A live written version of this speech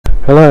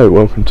Hello,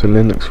 welcome to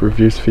Linux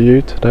Reviews for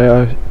You. Today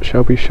I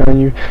shall be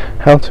showing you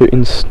how to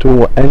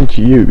install and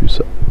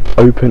use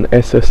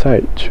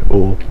openssh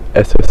or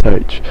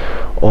SSH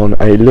on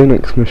a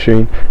Linux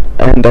machine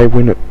and a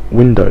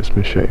Windows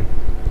machine.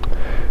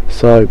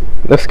 So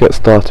let's get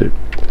started.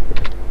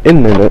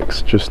 In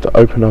Linux, just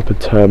open up a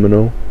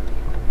terminal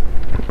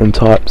and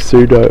type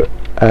sudo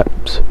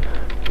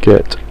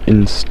apt-get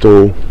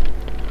install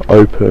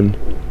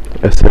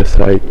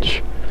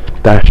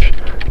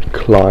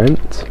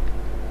openssh-client.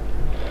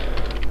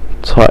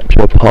 Type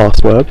your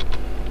password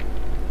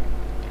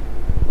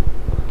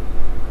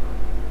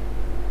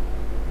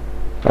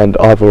and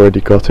I've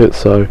already got it,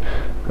 so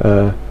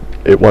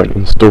it won't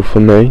install for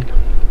me.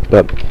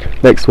 But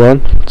next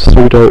one,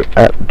 sudo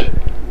apt-get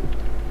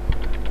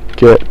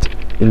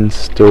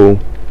install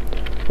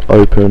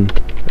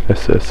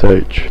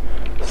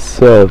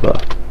openssh-server.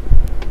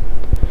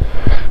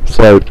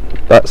 So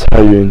that's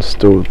how you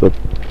install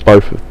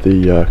both of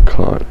the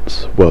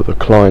clients, well, the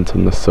client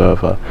and the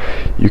server.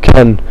 You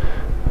can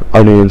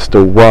only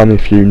install one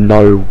if you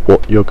know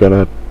what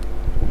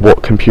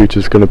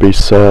computer's gonna be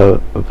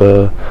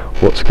server,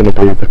 what's gonna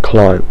be the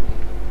client.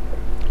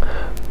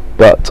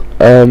 But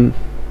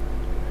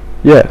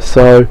yeah,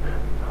 so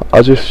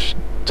I'll just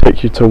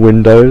take you to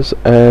Windows,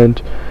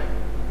 and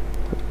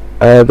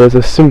there's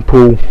a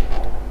simple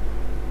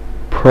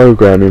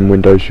program in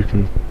Windows you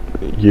can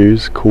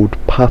use called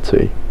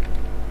putty.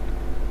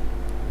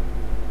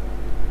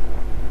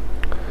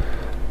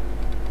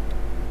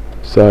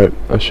 So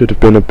I should have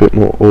been a bit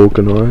more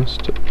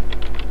organised,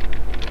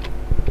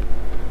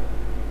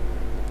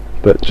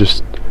 but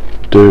just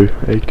do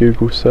a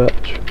Google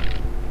search.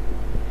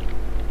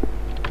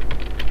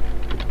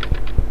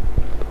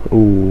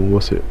 Ooh,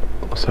 what's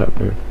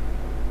happening?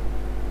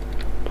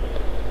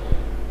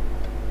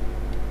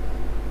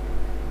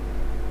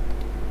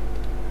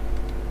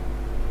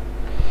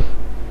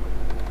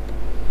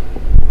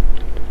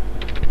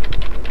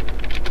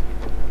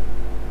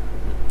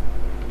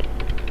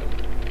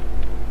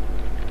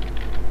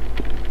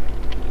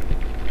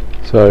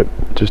 So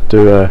just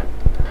do a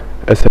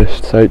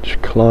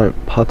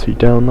SSH-client putty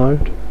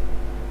download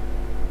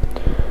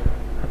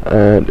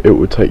and it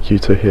will take you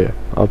to here.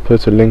 I'll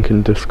put a link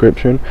in the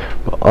description,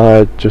 but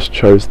I just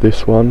chose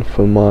this one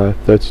for my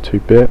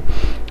 32-bit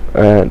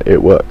and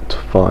it worked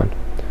fine.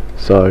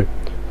 So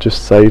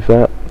just save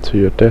that to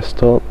your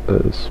desktop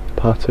as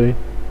putty,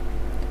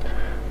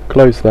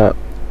 close that,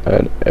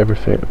 and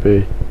everything will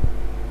be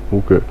all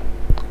good.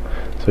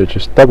 So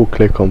just double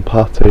click on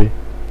putty.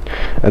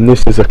 And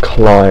this is a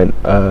client,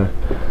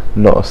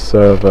 not a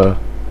server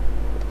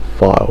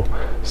file,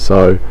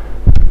 so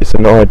it's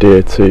an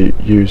idea to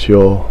use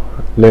your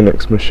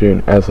Linux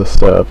machine as a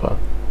server.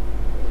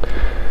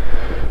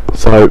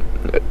 So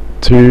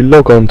to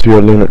log on to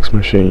your Linux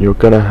machine, you're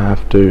gonna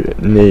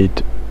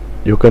need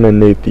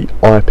the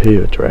IP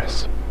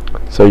address.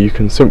 So you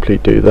can simply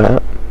do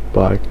that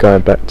by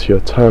going back to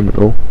your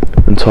terminal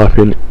and type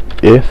in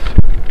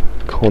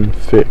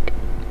ifconfig.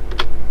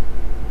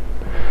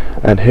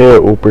 And here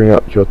it will bring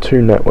up your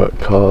 2 network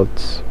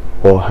cards,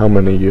 or how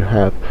many you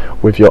have,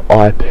 with your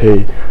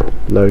IP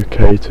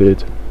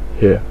located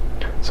here.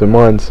 So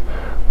mine's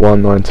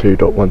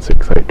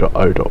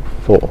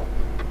 192.168.0.4.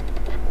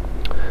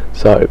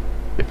 So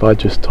if I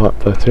just type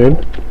that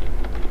in,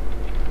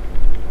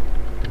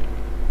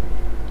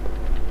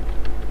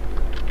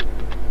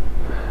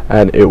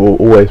 and it will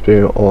always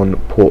be on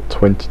port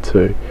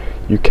 22.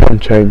 You can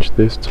change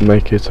this to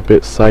make it a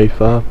bit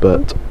safer,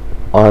 but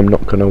I'm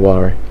not going to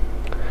worry.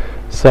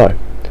 So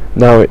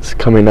now it's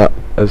coming up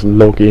as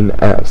login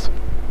as.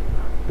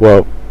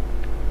 Well,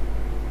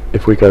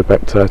 if we go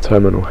back to our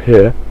terminal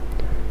here,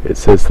 it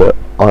says that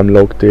I'm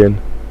logged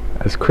in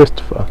as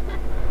Christopher.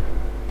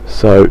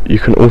 So you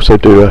can also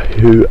do a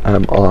who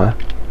am I,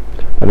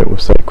 and it will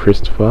say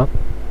Christopher.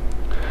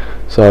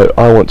 So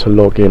I want to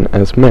log in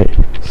as me.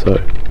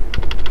 So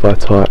if I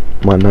type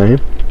my name,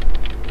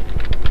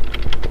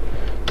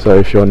 so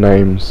if your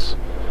name's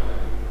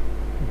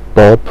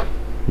Bob,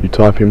 you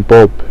type in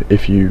Bob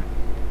if you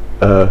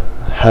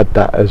had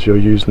that as your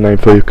username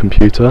for your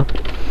computer,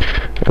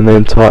 and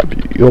then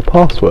type your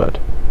password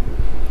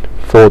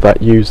for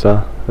that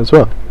user as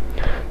well.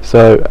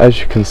 So as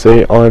you can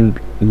see, I'm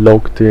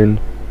logged in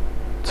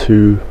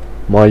to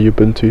my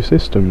Ubuntu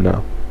system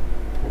now.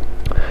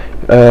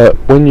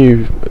 When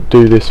you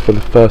do this for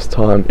the first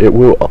time, it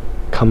will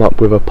come up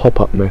with a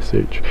pop-up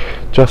message.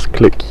 Just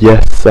click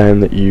yes,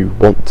 saying that you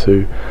want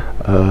to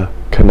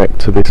connect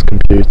to this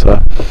computer,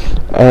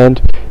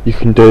 and you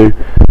can do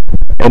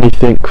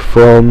anything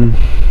from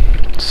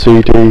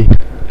cd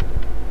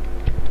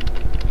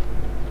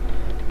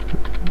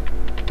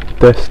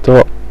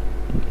desktop,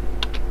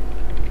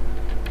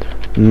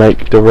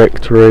 make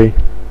directory,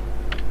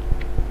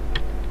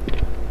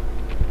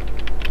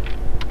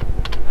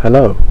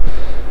 hello.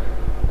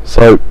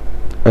 So,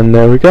 and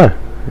there we go,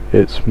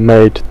 it's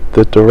made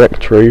the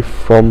directory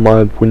from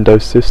my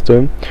Windows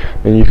system,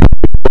 and you can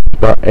do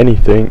about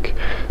anything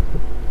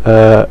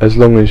as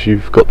long as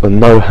you've got the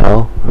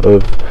know-how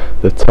of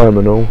the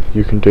terminal,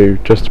 you can do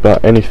just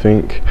about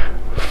anything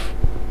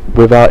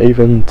without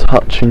even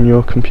touching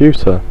your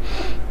computer.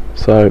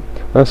 So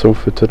that's all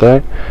for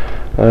today.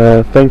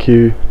 Thank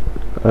you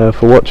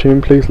for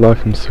watching. Please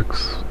like and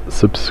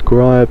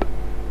subscribe,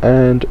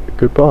 and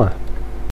goodbye.